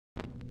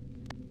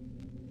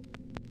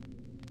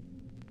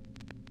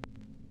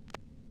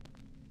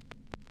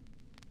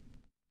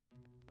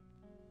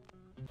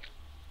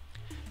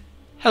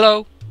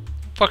Hello,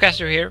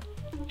 Forecaster here,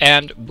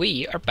 and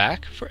we are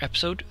back for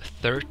episode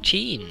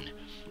 13.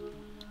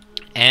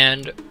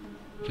 And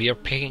we are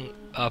picking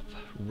up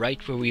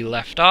right where we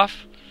left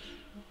off.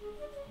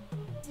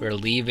 We're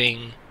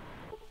leaving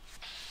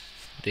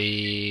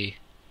the...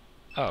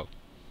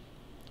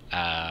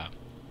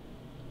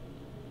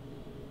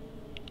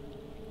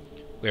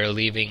 we're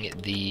leaving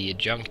the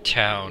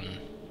Junktown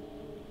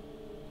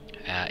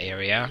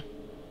area.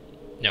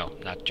 No,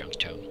 not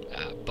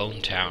Junktown.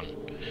 Bonetown.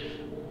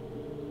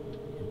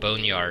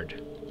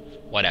 Boneyard.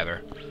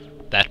 Whatever.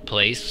 That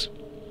place.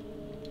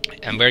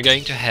 And we're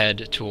going to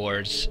head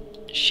towards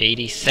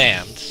Shady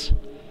Sands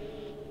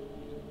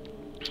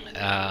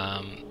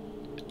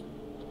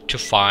to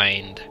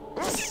find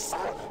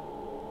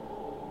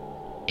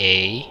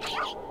a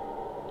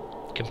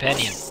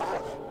companion,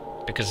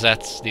 because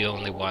that's the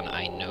only one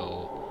I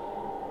know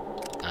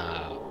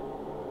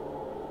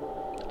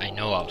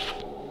of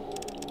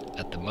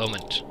at the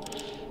moment.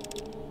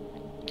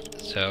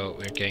 So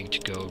we're going to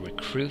go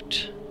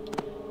recruit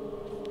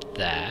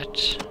that.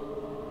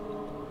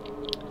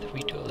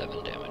 3 to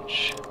 11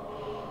 damage.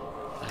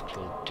 That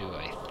will do,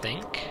 I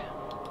think.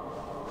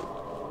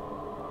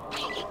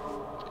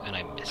 And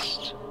I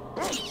missed.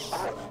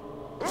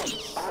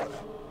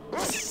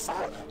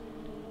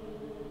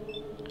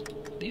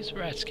 These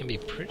rats can be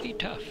pretty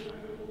tough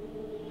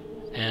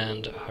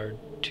and hard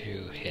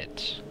to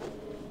hit.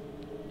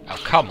 Oh,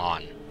 come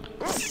on,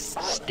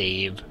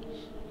 Stave.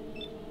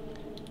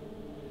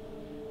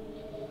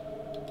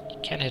 You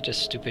can't hit a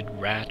stupid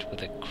rat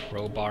with a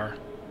crowbar.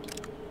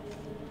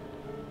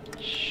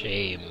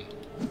 Shame.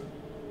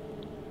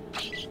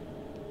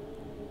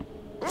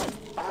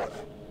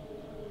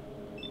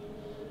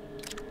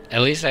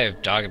 At least I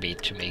have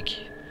Dogmeat to make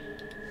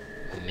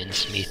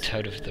mincemeat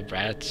out of the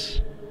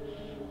rats.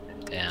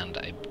 And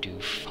I do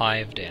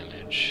 5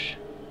 damage.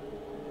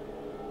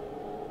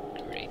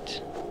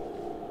 Great.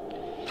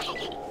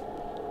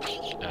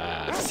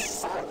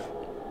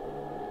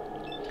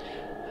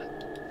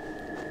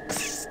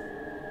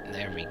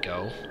 There we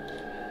go.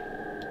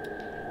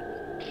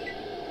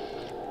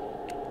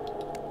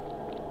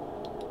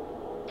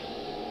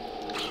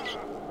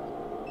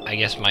 I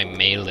guess my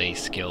melee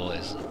skill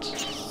isn't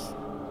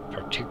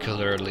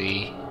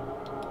particularly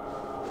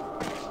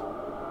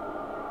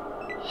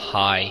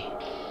high.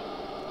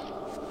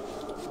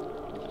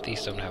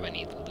 These don't have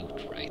any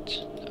loot, right?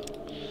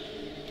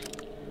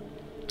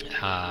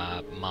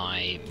 No.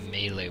 My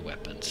melee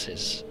weapons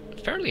is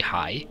fairly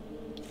high,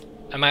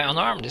 and my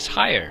unarmed is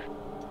higher.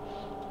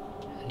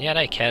 And yet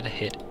I can't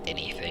hit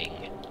anything.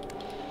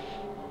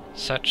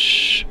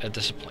 Such a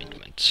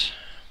disappointment.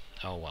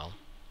 Oh well.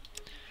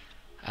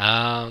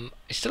 I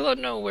still don't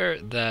know where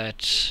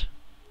that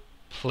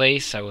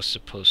place I was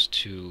supposed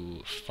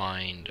to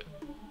find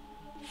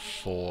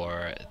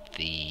for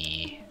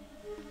the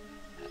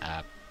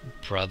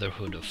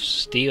Brotherhood of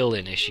Steel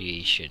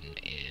initiation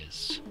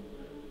is.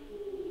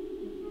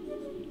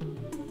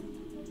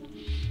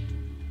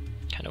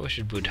 Kinda wish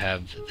it would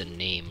have the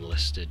name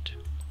listed,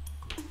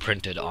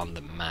 printed on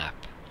the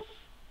map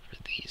for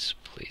these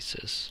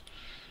places.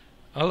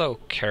 Hello,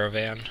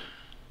 caravan.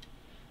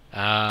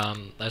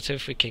 Let's see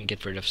if we can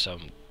get rid of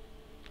some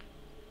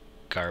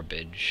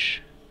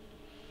garbage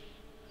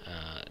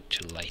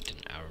to lighten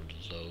our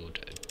load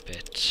a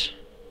bit.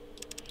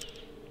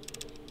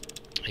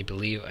 I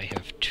believe I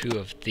have 2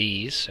 of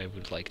these. I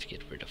would like to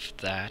get rid of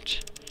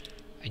that.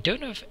 I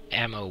don't know if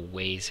ammo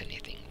weighs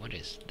anything. What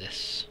is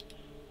this?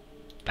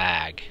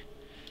 Bag.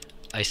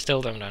 I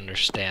still don't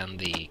understand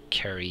the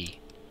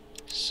carry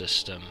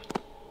system.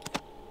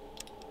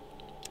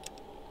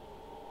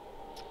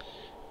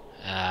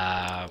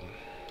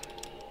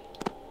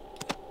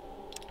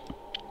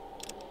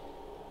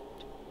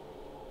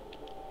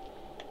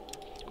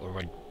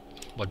 Or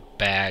what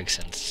bags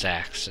and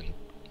sacks and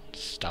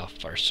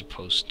stuff are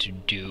supposed to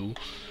do,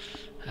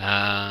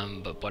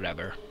 but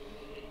whatever.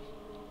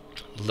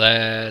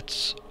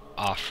 Let's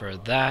offer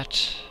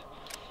that.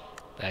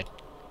 That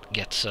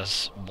gets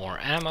us more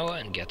ammo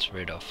and gets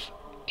rid of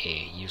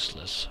a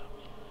useless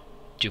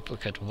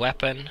duplicate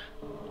weapon.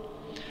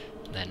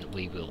 Then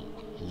we will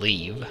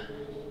leave,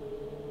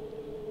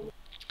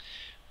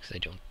 because I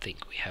don't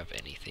think we have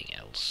anything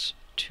else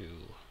to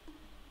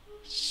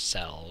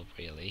sell,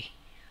 really.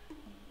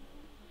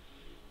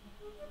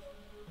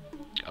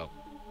 Oh,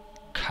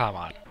 come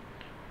on.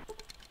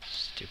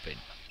 Stupid.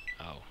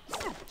 Oh.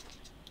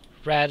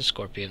 Rad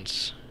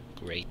scorpions.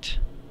 Great.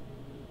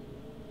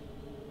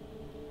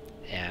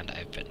 And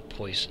I've been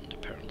poisoned,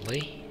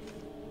 apparently.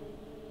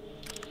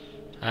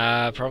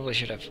 Probably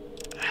should have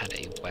had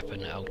a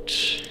weapon out.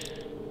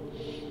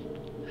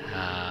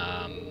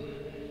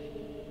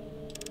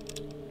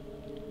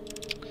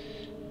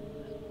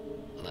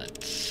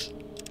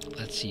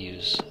 Let's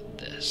use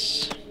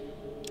this.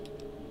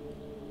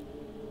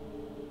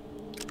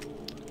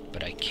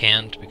 But I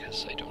can't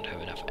because I don't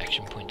have enough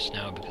action points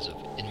now because of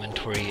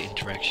inventory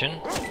interaction.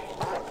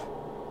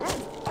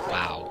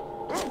 Wow.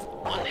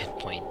 1 hit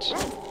point.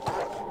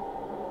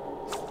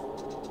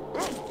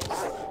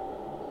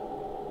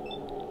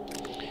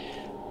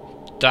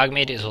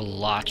 Dogmeat is a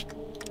lot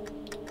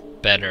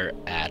better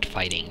at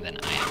fighting than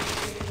I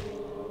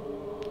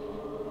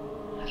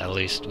am. At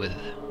least with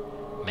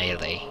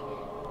melee.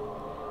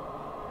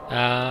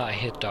 I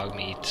hit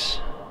Dogmeat.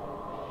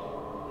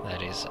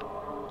 That is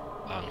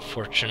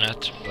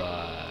unfortunate,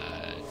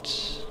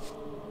 but...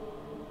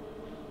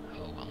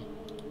 oh well.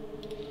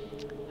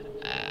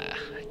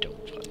 I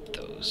don't want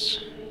those.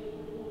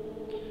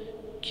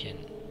 Can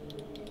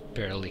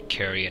barely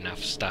carry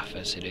enough stuff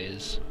as it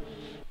is.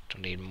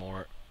 Don't need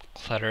more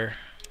clutter.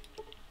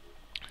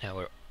 Now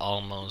we're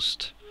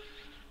almost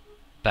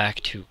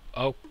back to...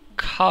 oh,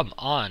 come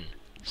on!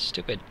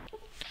 Stupid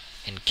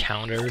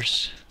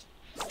encounters.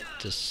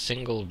 The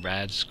single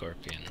rad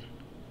scorpion.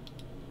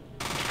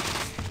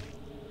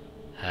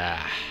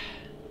 Ah.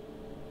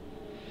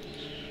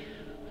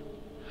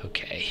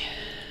 Okay.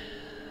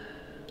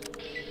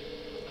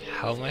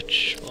 How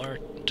much more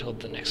until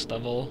the next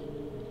level?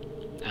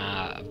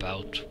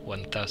 About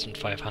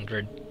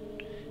 1,500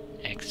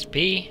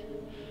 XP.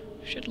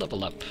 Should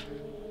level up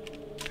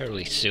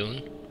fairly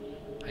soon,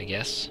 I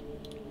guess.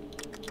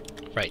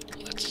 Right,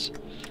 let's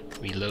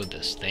reload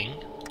this thing,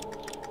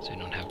 so we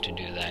don't have to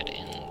do that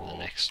in the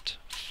next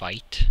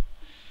fight.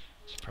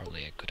 It's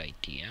probably a good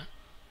idea.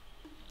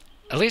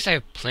 At least I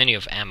have plenty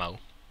of ammo.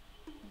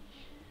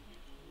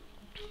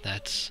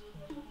 That's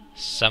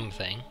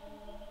something.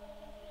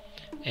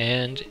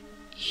 And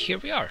here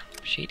we are,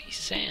 Shady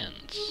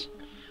Sands.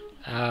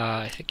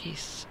 I think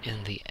he's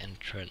in the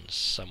entrance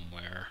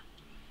somewhere.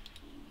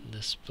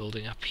 This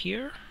building up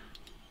here?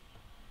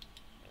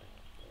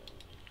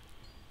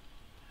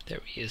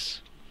 There he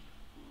is.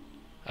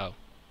 Oh.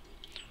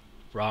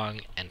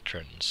 Wrong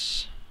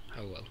entrance.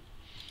 Oh well.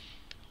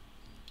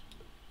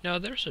 No,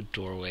 there's a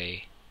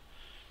doorway.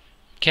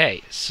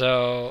 Okay,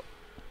 so...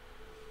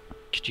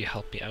 could you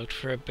help me out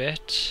for a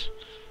bit?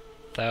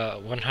 The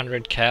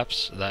 100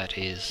 caps, that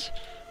is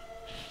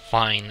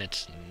fine.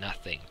 It's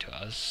nothing to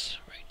us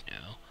right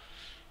now.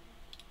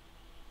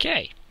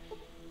 Okay.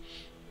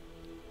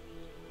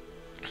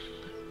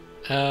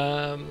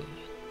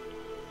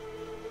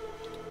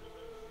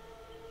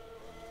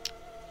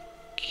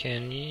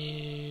 Can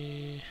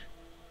you...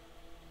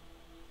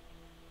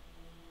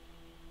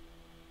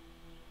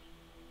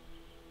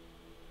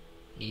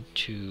 need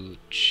to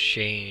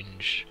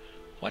change...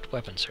 what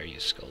weapons are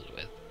you skilled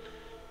with?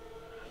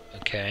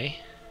 Okay.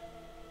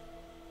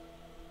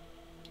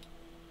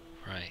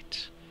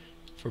 Right.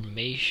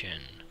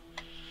 Formation.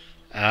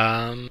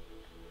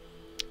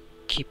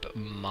 Keep a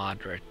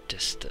moderate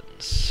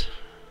distance.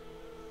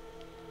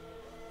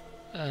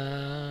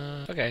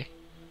 Okay.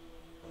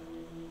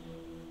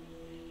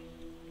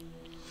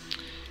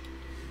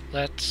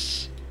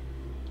 Let's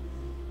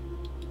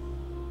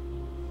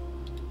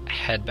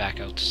head back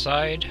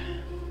outside.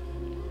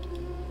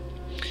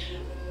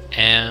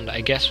 And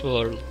I guess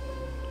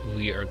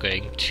we are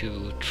going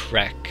to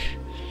trek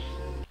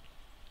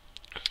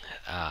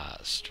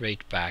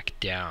straight back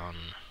down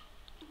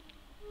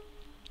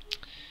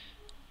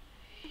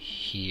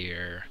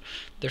here.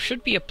 There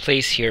should be a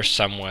place here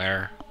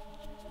somewhere.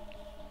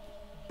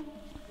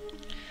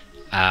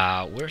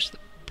 Where's the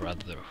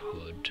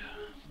Brotherhood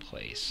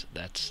place?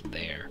 That's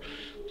there.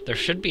 There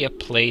should be a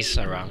place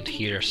around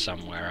here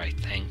somewhere, I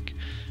think.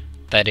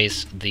 That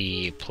is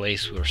the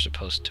place we're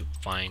supposed to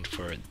find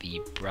for the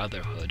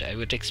Brotherhood. I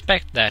would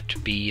expect that to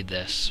be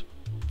this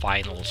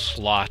final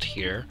slot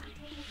here.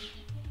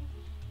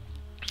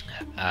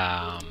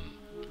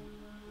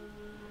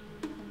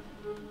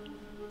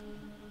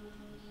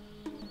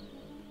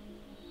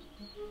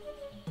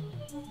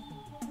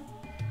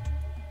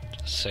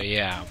 So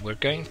yeah, we're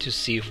going to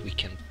see if we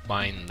can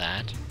find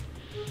that.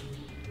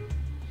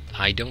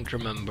 I don't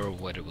remember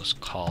what it was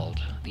called,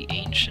 the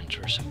Ancient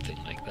or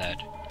something like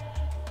that.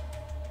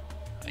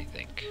 I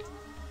think.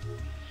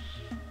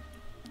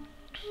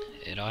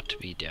 It ought to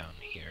be down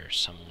here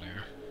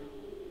somewhere.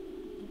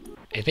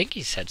 I think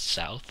he said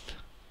south.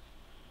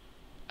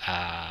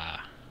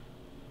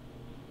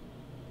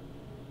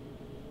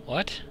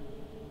 What?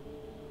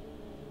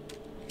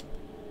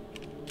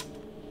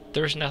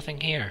 There's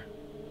nothing here.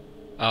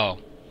 Oh,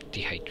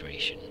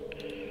 dehydration.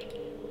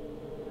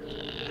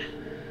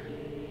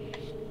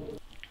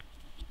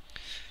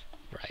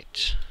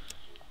 Right.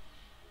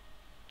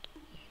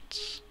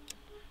 Let's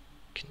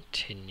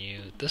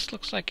continue. This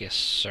looks like a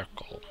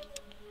circle.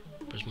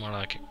 It was more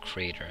like a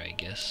crater, I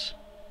guess.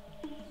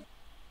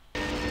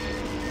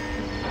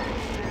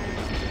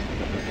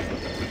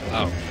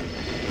 Oh.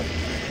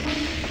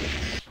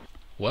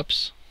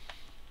 Whoops.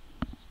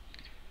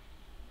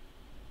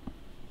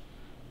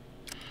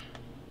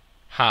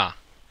 Huh.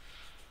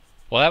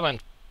 Well, that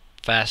went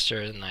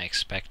faster than I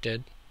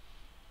expected.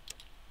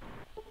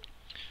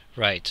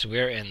 Right, so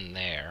we're in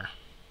there.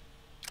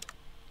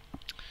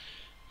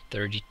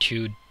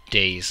 32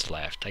 days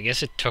left. I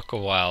guess it took a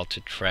while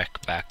to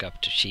trek back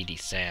up to Shady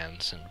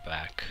Sands and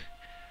back.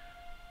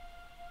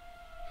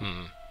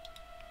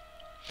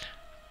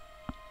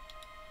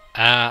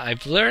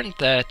 I've learned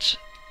that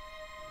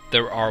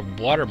there are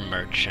water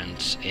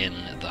merchants in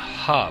the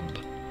hub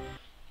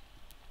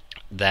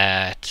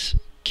that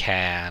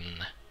can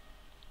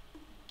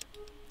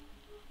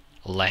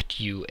let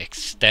you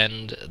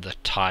extend the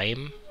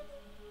time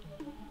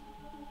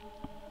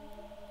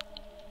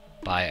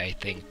by, I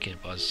think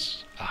it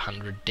was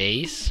 100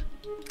 days.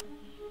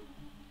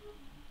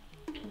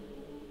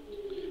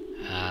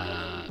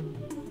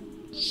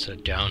 So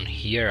down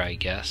here, I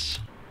guess.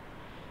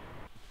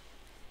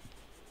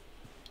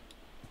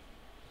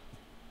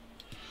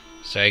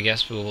 So I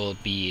guess we will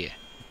be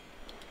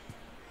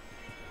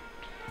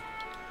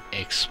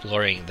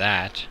exploring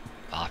that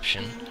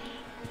option,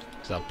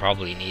 because I'll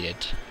probably need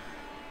it.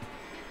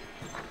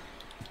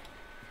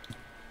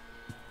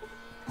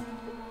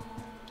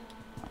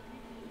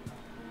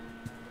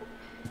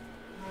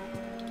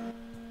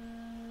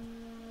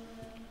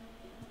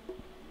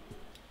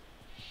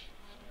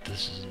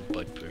 This isn't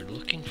what we're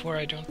looking for,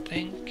 I don't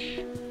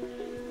think.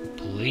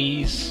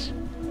 Please.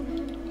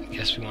 I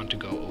guess we want to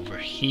go over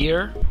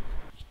here.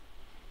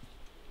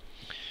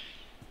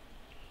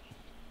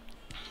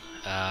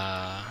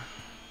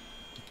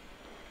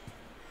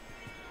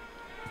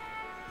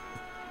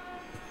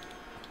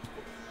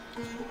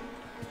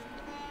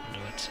 Wonder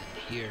what's in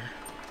here.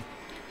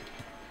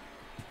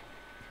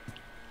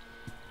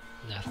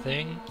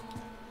 Nothing.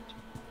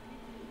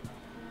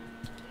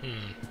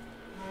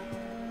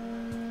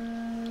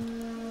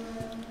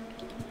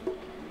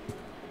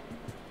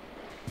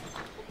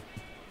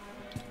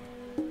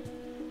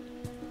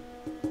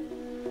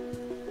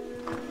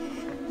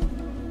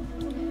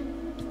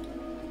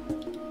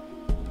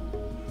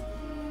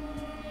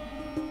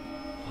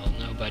 Well,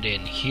 nobody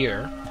in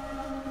here.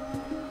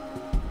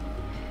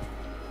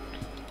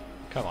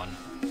 Come on.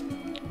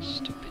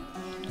 Stupid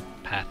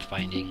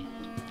pathfinding.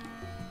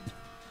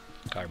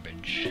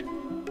 Garbage.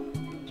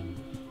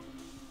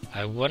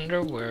 I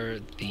wonder where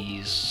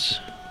these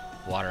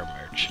water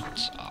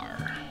merchants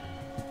are.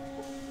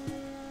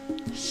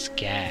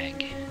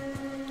 Skag.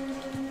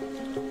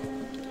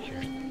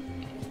 You're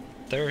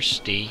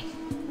thirsty.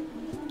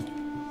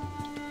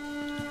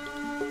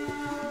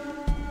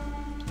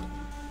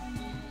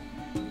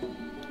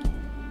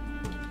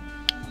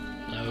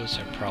 Those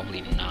are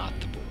probably not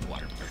the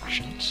water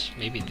merchants.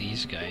 Maybe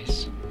these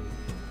guys.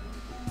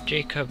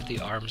 Jacob the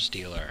arms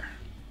dealer.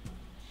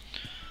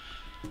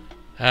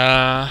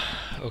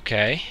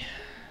 Okay.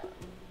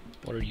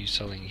 What are you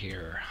selling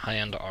here?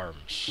 High-end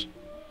arms.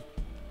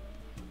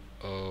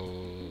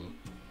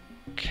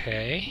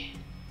 Okay.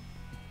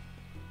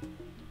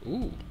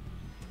 Ooh.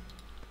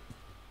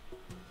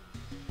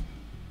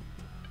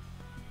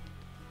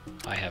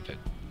 I have a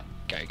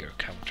Geiger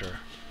counter.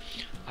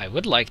 I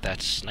would like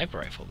that sniper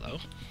rifle, though.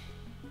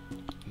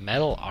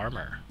 Metal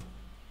armor.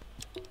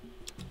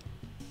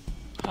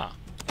 Huh.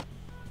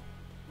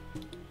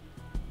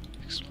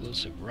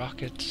 Explosive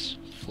rockets.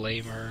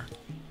 Flamer.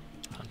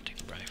 Hunting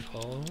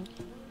rifle.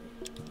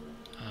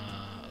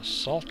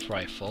 Assault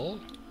rifle.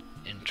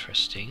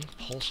 Interesting.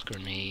 Pulse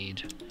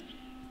grenade.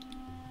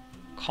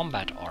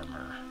 Combat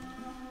armor.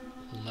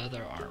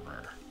 Leather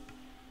armor.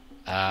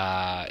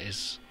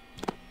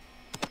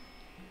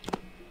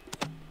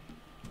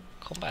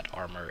 Combat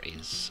armor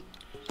is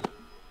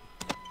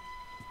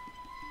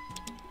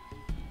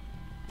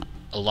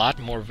a lot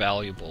more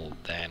valuable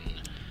than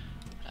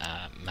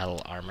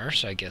metal armor,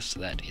 so I guess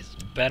that is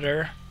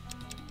better.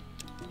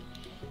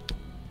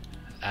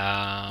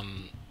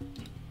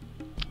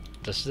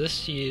 Does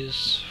this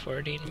use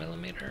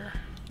 14mm?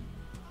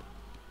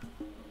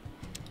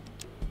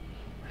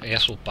 I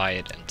guess we'll buy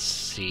it and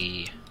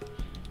see.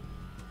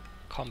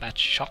 Combat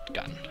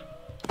shotgun.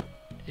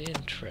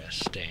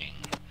 Interesting.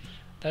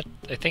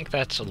 I think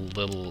that's a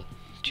little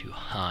too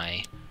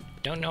high.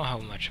 Don't know how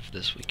much of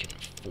this we can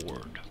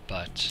afford,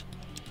 but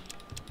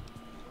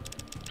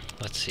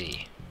let's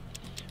see.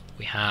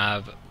 We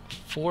have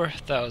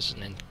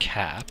 4,000 in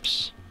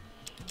caps.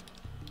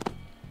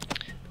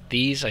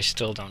 These I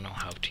still don't know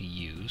how to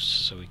use,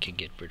 so we can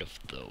get rid of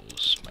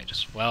those. Might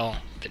as well.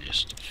 They're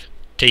just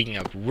taking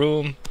up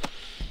room.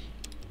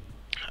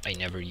 I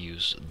never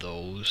use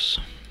those.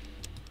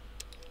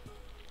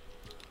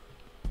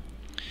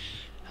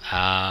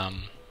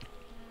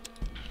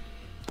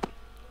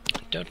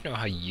 Don't know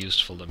how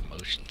useful the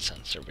motion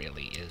sensor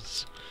really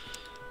is.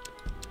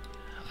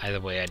 Either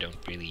way, I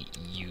don't really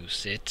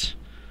use it.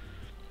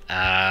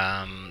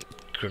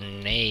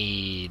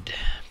 Grenade,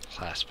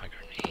 plasma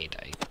grenade,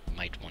 I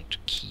might want to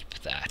keep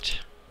that.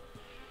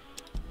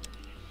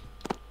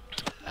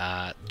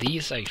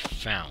 These I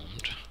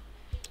found.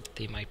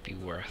 They might be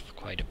worth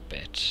quite a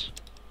bit.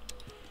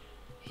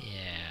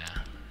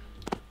 Yeah.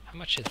 How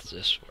much is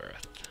this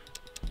worth?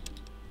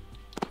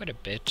 Quite a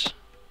bit.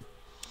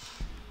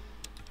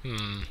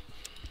 Wonder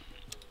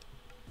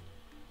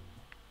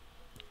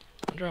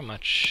how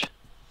much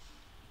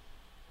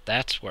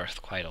that's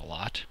worth. Quite a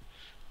lot.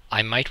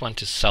 I might want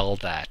to sell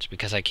that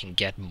because I can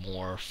get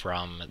more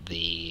from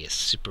the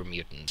super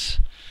mutants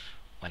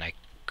when I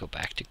go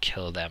back to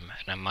kill them,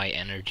 and my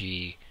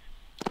energy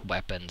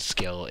weapon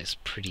skill is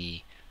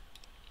pretty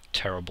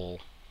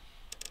terrible.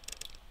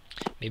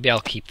 Maybe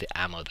I'll keep the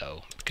ammo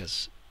though,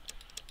 because,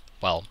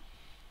 well,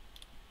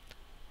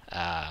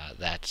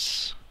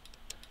 that's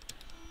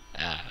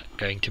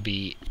going to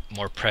be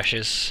more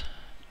precious.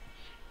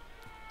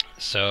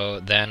 So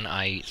then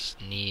I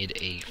need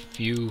a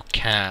few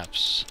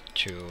caps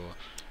to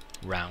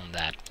round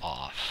that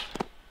off.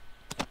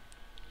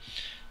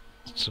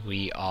 So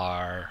we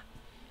are...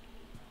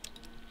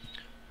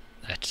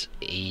 that's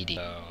 80.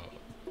 So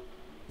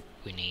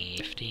we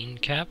need 15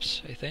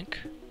 caps, I think.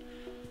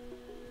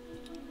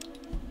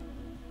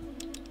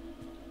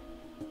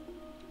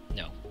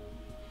 No.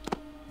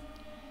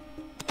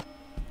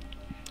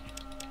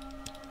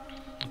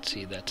 Let's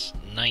see, that's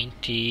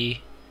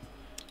 90.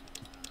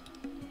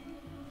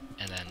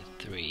 And then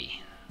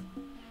 3.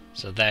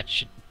 So that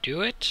should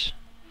do it.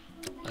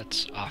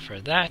 Let's offer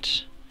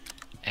that.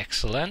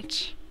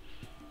 Excellent.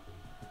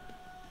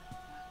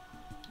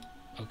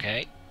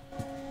 Okay.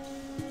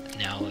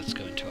 Now let's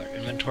go into our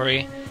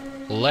inventory.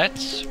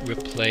 Let's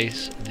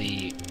replace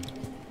the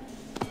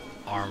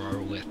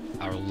armor with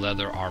our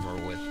leather armor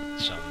with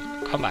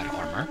some combat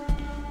armor.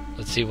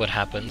 Let's see what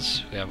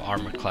happens. We have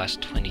armor class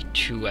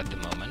 22 at the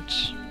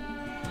moment.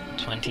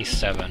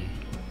 27.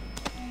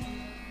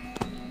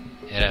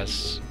 It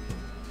has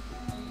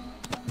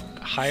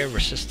higher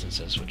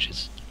resistances, which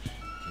is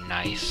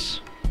nice.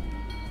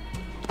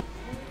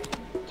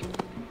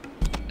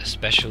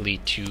 Especially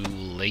to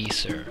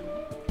laser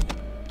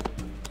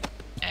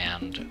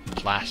and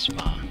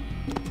plasma,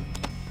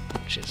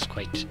 which is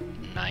quite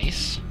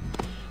nice.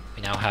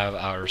 We now have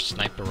our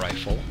sniper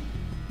rifle,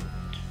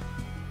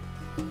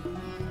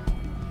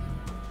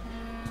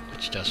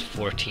 which does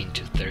 14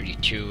 to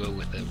 32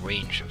 with a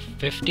range of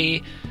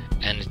 50,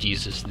 and it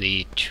uses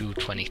the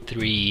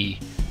 223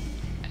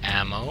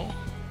 ammo.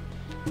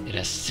 It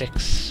has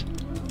 6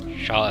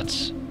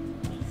 shots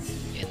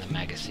in the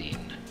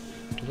magazine.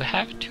 Do we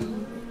have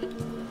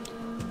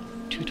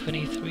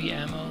 223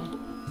 ammo?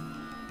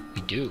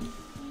 We do.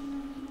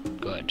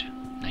 Good.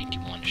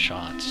 91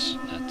 shots.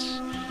 That's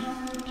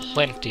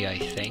plenty, I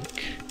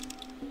think.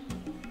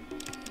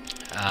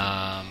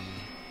 I'd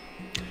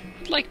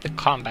like the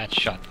combat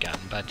shotgun,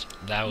 but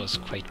that was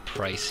quite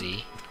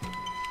pricey.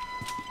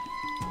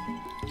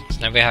 So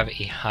now we have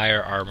a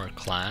higher armor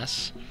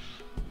class.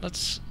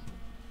 Let's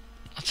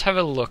have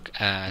a look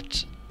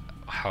at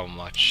how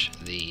much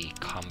the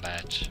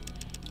combat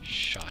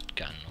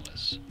shotgun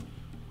was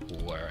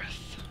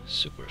worth.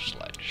 Super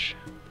Sledge.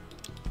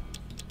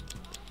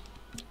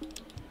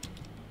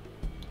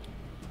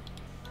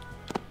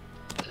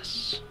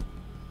 This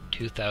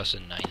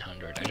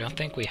 2,900. I don't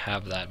think we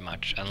have that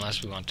much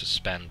unless we want to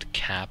spend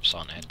caps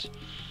on it.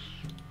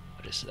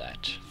 What is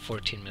that?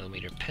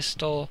 14mm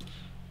pistol,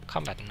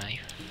 combat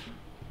knife.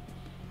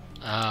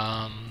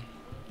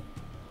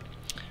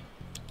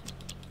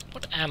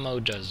 What ammo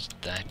does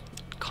that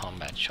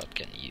combat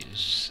shotgun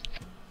use?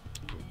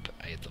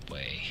 Either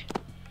way.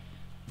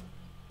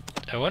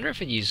 I wonder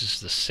if it uses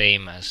the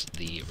same as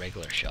the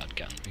regular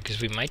shotgun, because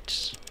we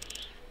might,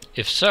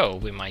 if so,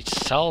 we might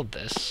sell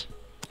this,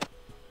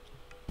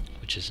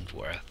 which isn't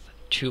worth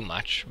too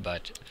much,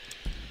 but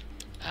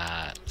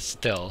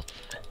still,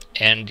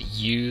 and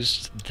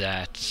use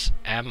that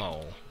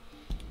ammo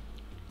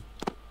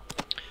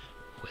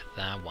with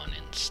that one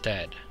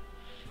instead.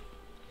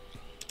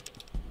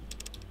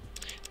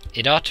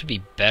 It ought to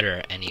be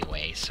better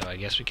anyway, so I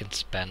guess we can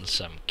spend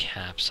some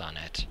caps on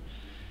it.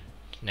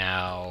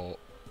 Now,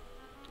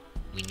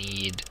 we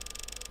need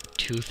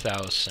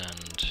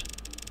 2,000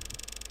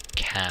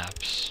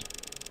 caps.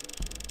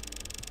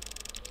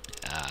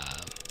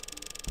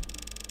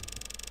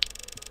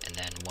 And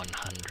then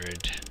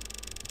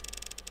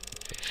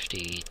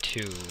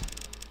 152.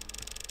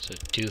 So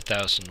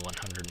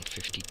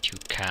 2,152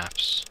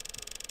 caps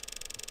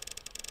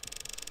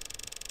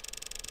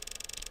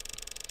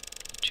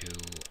to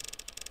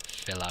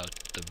fill out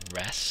the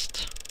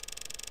rest.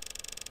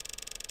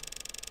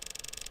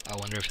 I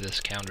wonder if this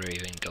counter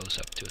even goes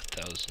up to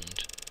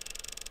 1,000.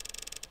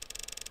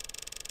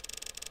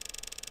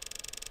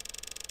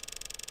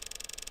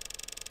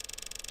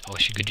 I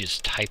wish you could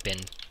just type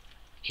in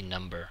a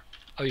number.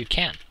 Oh, you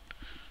can.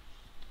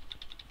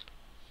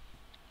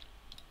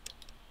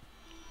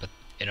 But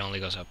it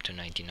only goes up to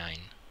 99.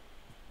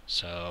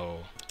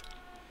 So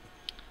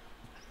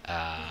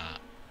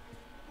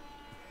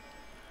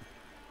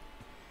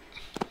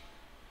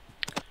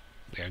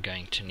we are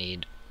going to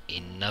need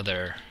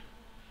another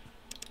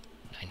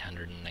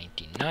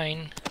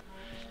 999.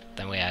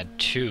 Then we add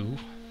 2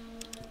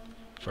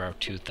 for our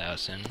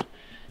 2,000.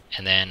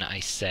 And then I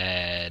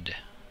said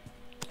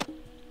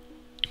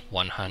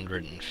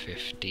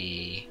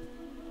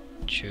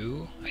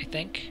 152, I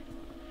think.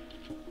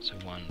 So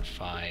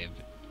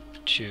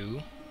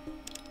 152.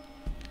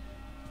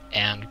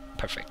 And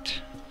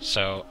perfect.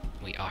 So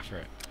we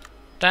offer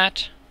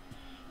that.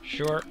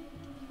 Sure.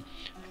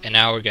 And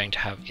now we're going to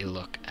have a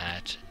look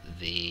at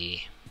the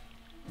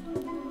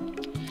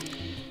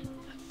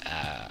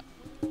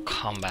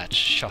combat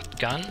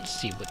shotgun,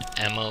 see what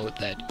ammo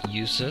that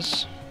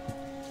uses.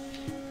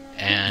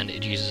 And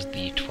it uses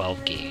the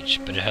 12 gauge,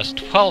 but it has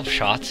 12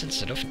 shots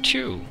instead of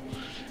 2.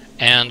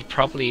 And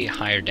probably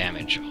higher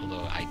damage,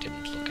 although I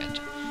didn't look at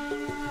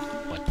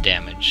what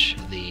damage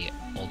the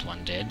old old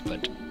one did,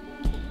 but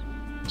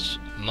it's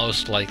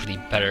most likely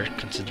better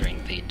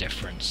considering the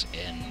difference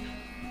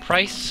in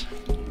price.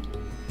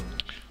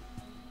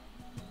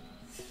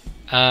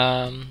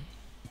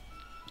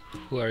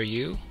 Who are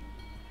you?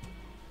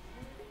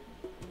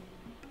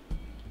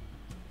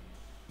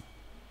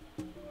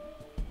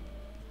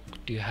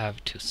 What do you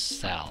have to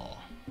sell?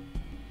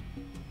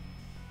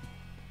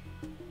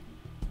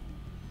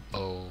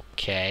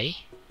 Okay.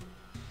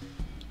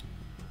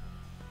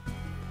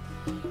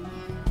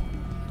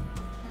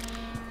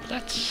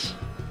 Let's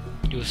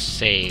do a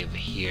save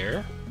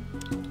here.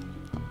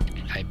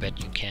 I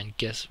bet you can't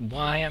guess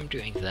why I'm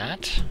doing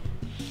that.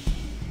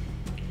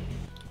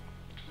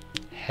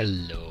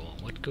 Hello.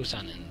 What goes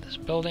on in this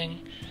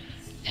building?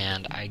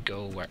 And I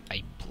go where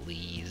I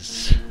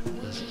please.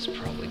 This is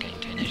probably going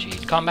to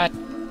initiate combat.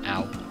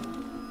 Ow.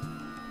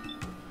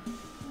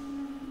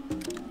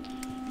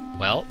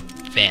 Well,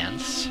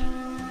 Vance,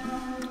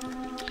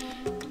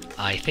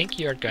 I think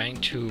you're going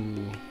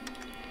to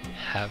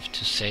have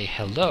to say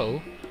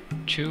hello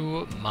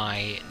to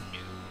my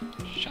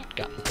new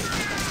shotgun.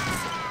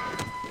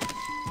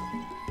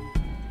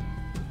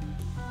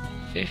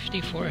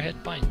 54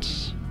 hit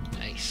points.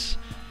 Nice.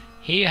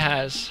 He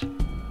has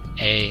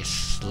a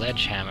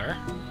sledgehammer,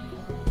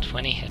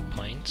 20 hit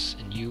points,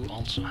 and you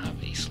also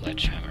have a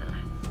sledgehammer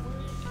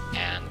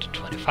and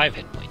 25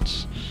 hit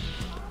points.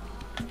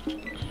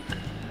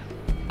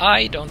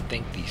 I don't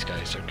think these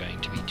guys are going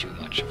to be too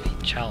much of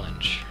a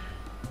challenge.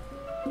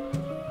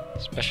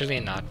 Especially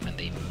not when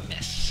they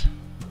miss.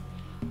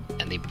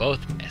 And they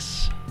both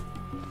miss.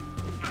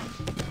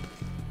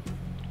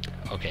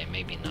 Okay,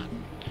 maybe not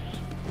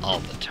all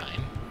the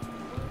time.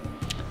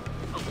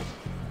 I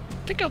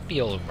think I'll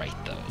be alright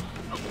though.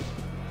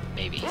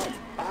 Maybe.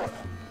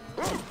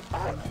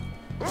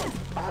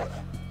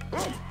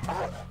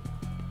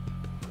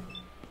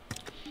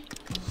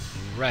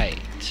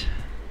 Right.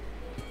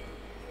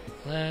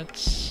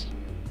 Let's...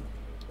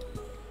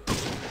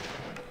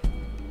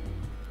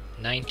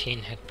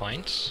 19 hit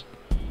points.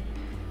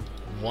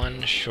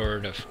 One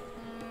short of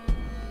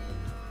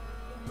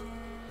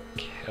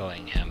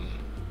killing him.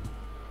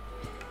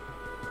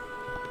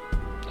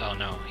 Oh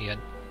no, he had...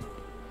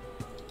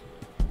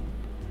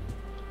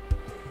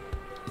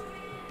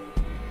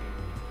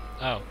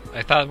 Oh,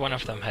 I thought one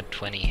of them had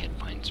 20 hit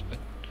points, but...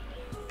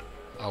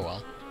 Oh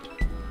well.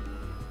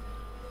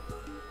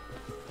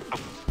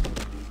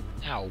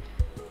 Ow.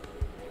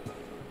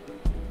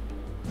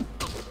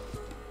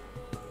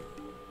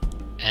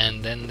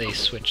 And then they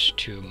switched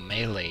to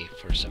melee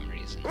for some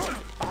reason.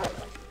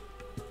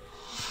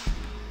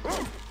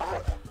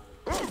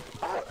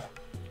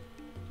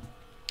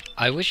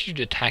 I wish you'd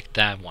attack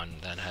that one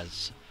that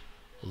has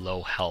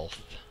low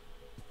health.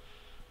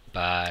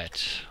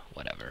 But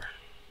whatever.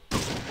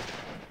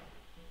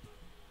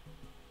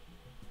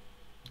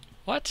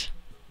 What?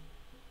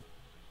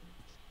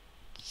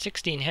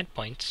 16 hit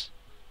points?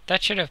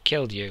 That should have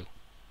killed you.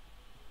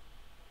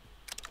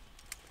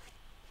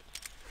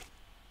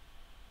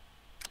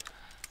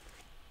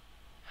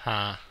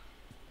 Huh.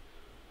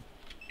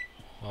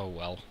 Oh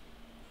well.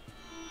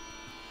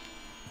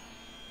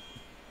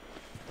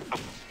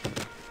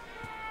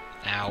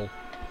 Ow.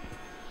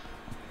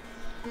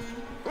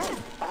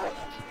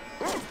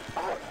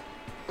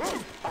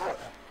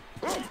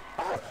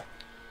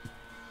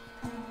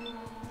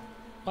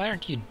 Why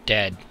aren't you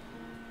dead?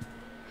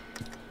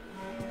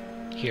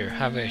 Here,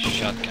 have a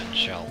shotgun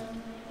shell.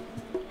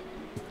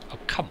 Oh,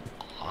 come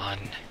on.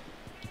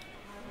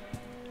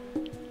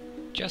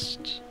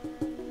 Just...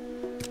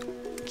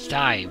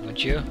 die,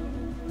 would you?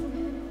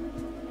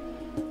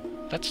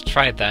 Let's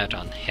try that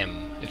on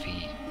him if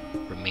he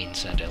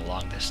remains at a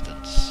long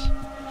distance.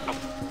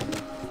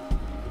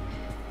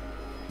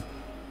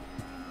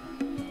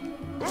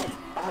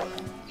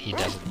 He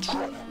doesn't.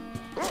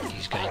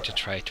 He's going to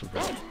try to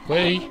run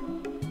away.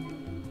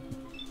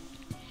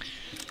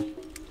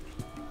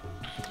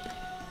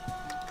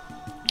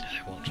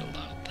 I won't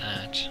allow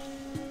that.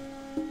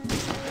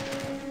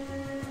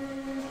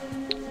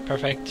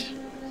 Perfect.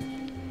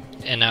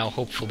 And now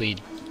hopefully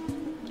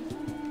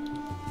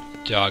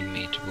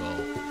Dogmeat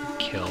will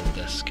kill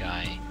this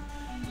guy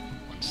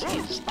once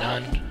he's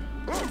done.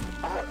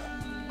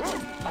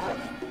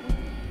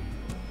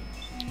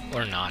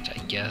 Or not, I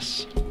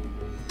guess.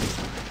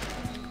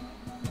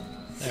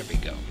 There we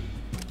go.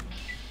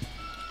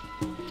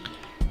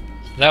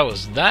 That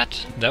was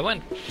that. That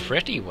went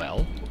pretty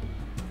well.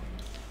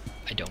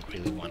 I don't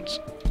really want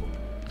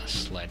a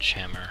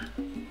sledgehammer.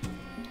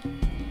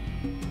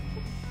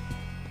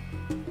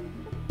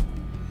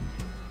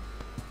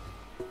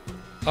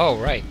 Oh,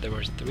 right, there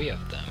were 3 of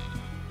them.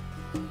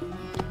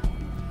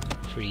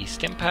 Free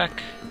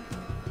Stimpak.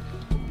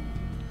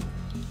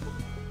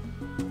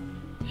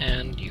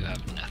 And you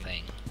have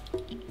nothing.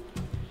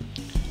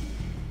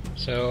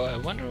 So, I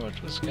wonder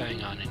what was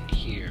going on in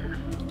here.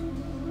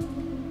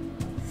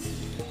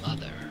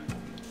 Mother.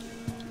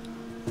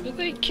 Are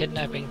they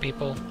kidnapping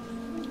people?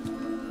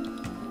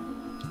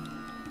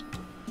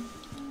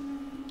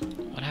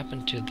 What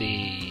happened to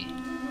the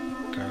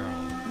girl?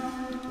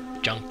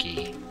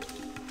 Junkie.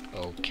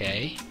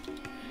 Okay.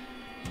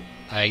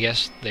 I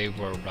guess they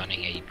were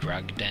running a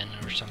drug den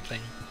or something.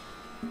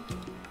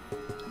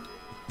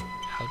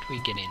 How do we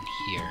get in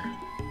here?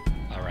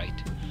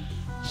 Alright.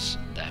 It's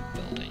that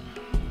building.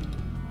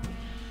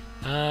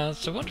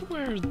 So I wonder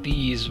where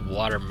these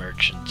water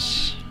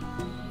merchants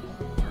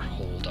are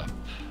holed up.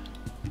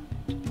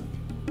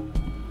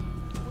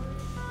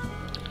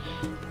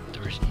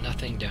 There's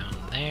nothing down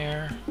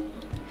there.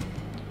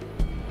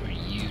 What are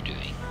you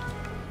doing?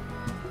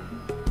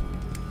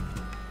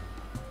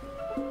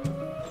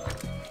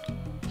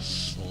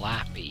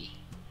 Slappy.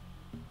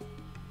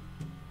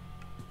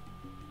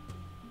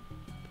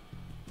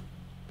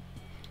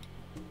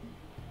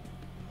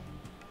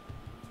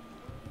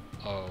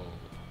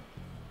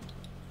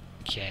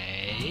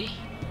 Okay.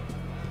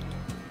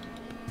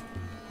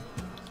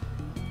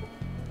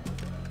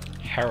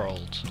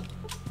 Harold.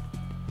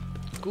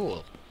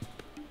 Cool.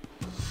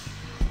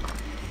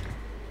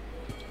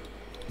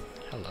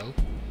 Hello.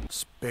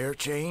 Spare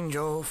change,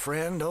 old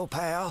friend, old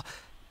pal?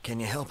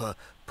 Can you help a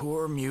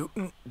poor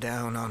mutant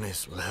down on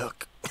his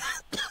luck?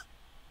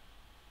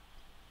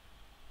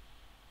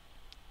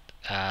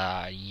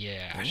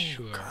 Yeah,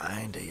 sure.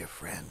 Kind of you,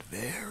 friend.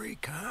 Very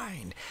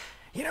kind.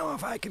 You know,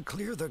 if I could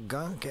clear the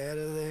gunk out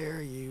of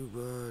there,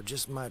 you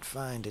just might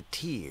find a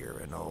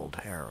tear in old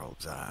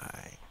Harold's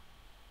eye.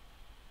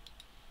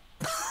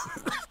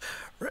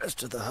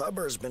 Rest of the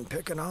hubber's been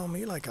picking on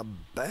me like a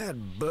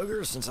bad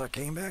booger since I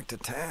came back to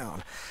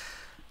town.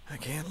 I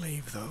can't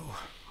leave, though.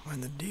 When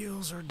the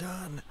deals are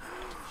done,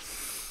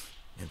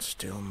 it's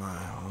still my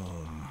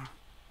home.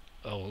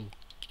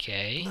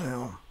 Okay.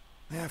 Well,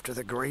 after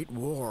the Great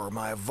War,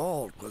 my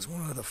vault was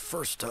one of the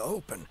first to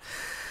open.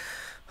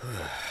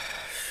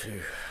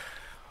 Phew,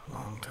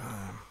 long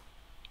time.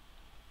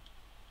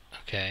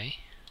 Okay.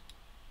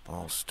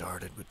 All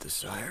started with the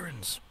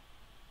sirens.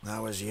 I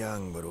was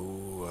young, but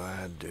oh,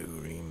 I do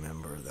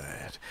remember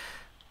that.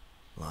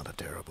 A lot of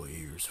terrible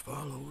years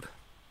followed.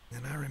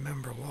 And I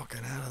remember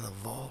walking out of the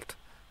vault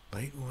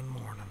late one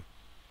morning.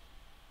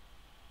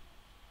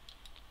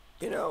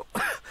 You know,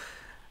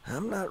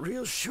 I'm not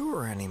real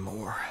sure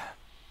anymore.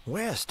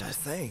 West, I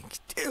think.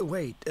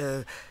 Wait,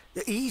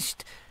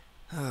 east?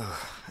 Oh,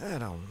 I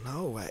don't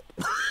know.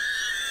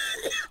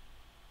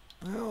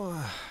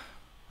 Well,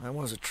 I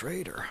was a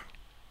trader.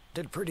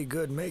 Did pretty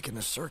good making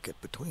a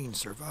circuit between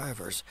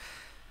survivors.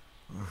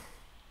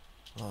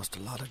 Lost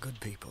a lot of good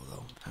people,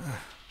 though.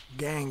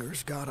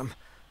 Gangers got 'em.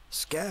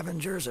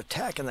 Scavengers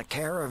attacking the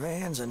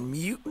caravans, and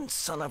mutant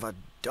son of a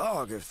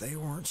dog if they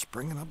weren't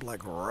springing up like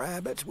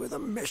rabbits with a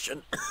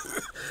mission.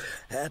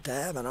 Had to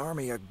have an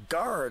army of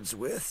guards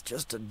with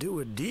just to do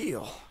a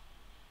deal.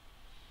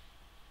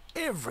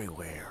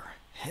 Everywhere.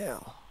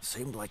 Hell,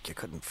 seemed like you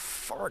couldn't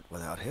fart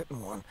without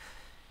hitting one.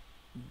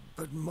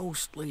 But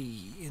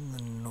mostly in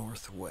the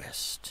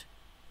northwest.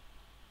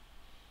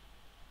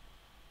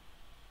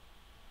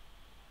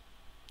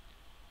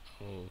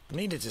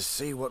 Needed to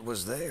see what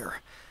was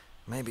there.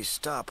 Maybe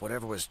stop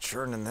whatever was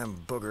churning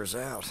them boogers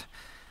out.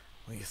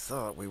 We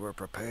thought we were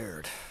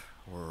prepared.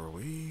 Were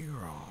we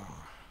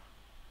wrong?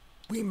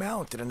 We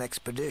mounted an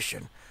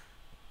expedition.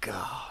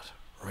 God,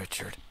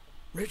 Richard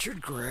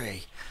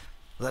Gray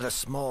led a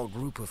small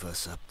group of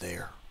us up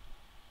there.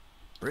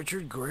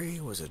 Richard Gray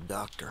was a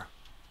doctor.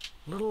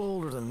 A little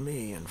older than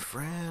me, and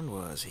Fran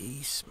was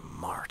he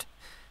smart.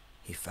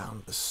 He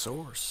found the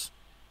source.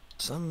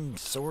 Some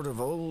sort of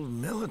old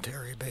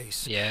military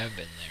base. Yeah, I've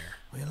been there.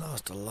 We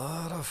lost a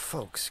lot of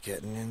folks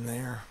getting in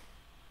there.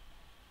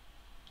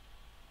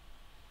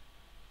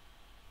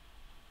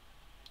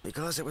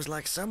 Because it was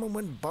like someone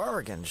went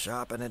bargain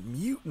shopping at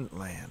Mutant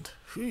Land.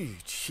 Phew,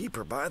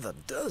 cheaper by the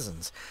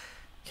dozens.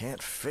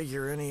 Can't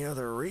figure any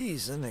other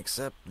reason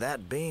except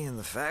that being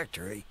the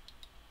factory.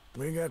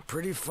 We got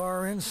pretty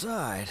far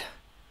inside.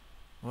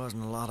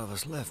 Wasn't a lot of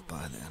us left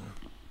by then.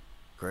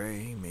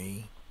 Gray,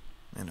 me,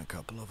 and a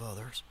couple of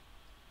others.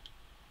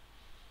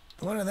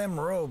 One of them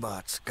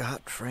robots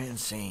got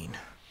Francine.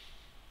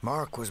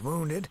 Mark was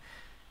wounded.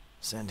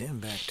 Sent him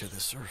back to the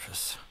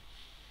surface.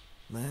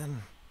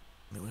 Then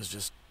it was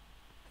just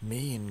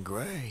me and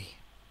Gray.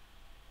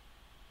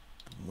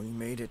 We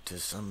made it to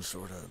some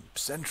sort of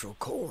central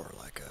core,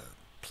 like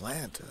a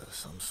plant of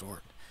some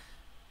sort.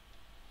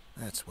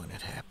 That's when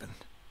it happened.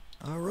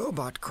 A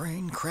robot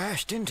crane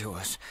crashed into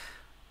us.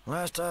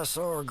 Last I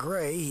saw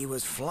Gray, he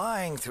was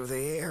flying through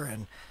the air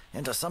and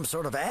into some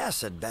sort of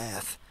acid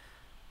bath.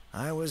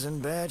 I was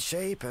in bad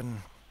shape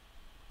and,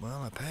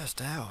 well, I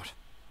passed out.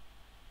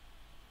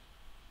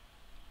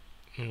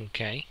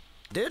 Okay.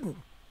 Didn't.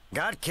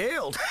 Got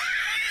killed.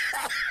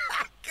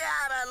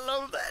 God, I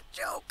love that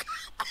joke.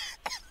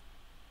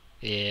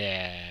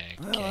 Yeah,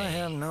 okay. Well, I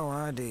have no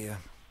idea.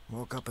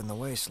 Woke up in the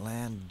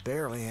wasteland,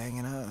 barely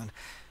hanging on.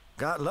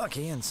 Got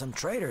lucky, and some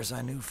traders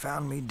I knew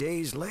found me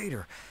days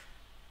later.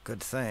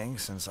 Good thing,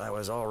 since I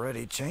was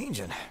already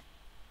changing.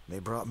 They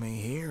brought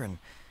me here, and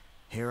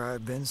here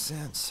I've been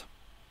since.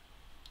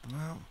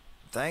 Well,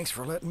 thanks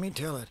for letting me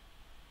tell it.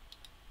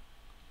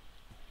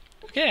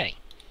 Okay.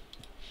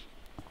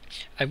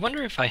 I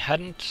wonder if I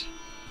hadn't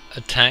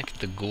attacked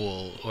the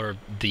ghoul, or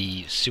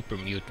the super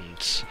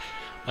mutants,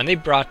 when they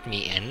brought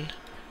me in,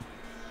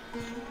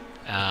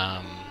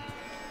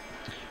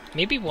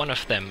 maybe one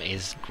of them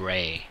is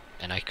Gray,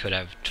 and I could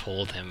have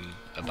told him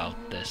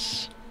about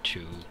this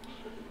to,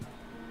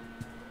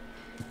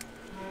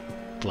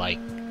 like,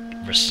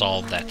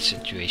 resolve that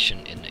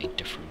situation in a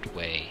different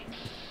way.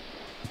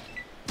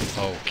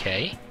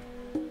 Okay.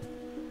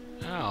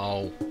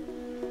 Ow.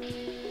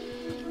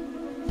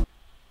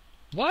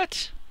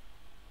 What?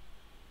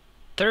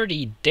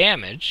 30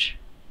 damage?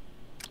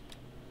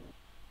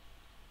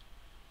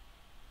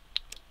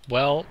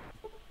 Well,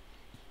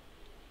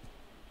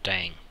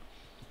 dang.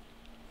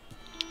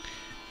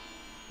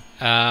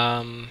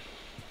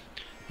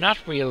 Not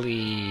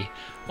really.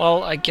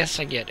 Well, I guess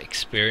I get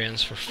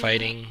experience for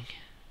fighting.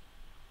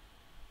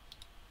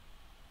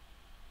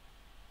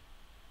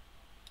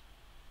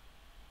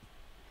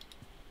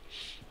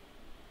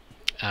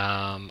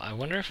 I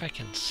wonder if I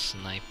can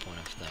snipe one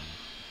of them.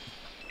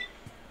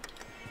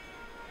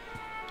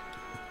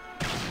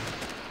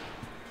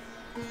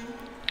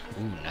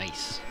 Ooh,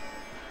 nice.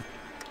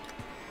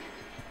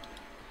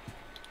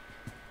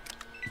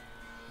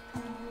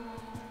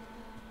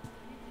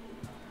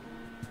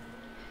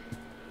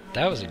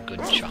 That was a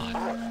good shot.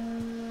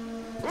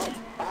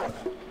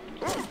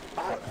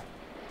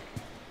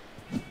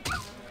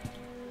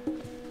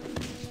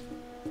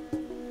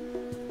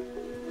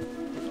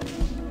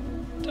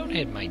 Don't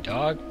hit my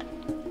dog.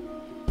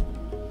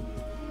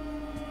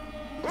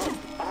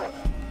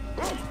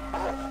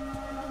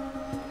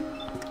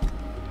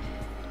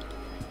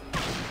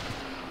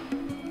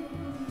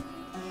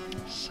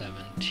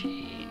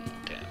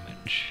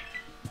 Damage.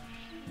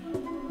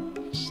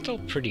 Still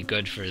pretty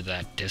good for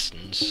that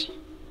distance.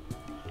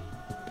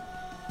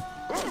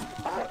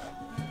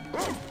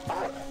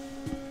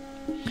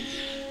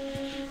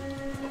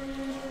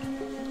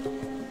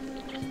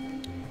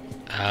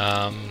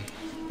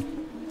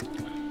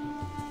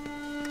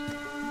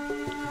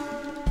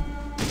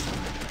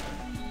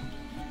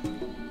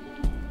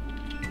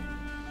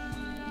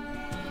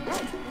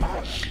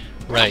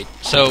 Right,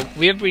 so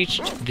we have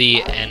reached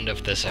the end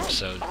of this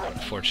episode,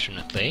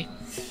 unfortunately.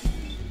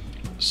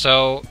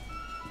 So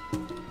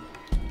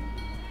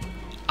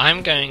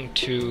I'm going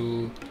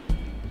to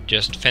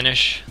just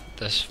finish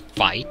this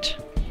fight,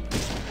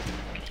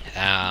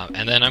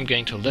 and then I'm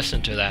going to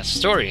listen to that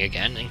story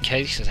again in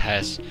case it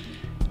has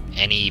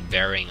any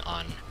bearing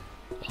on,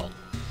 well,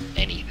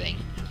 anything.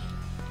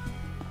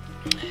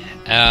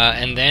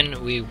 And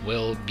then we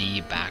will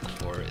be back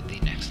for the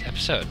next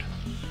episode.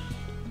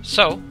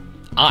 So,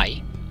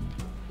 I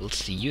will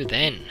see you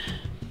then.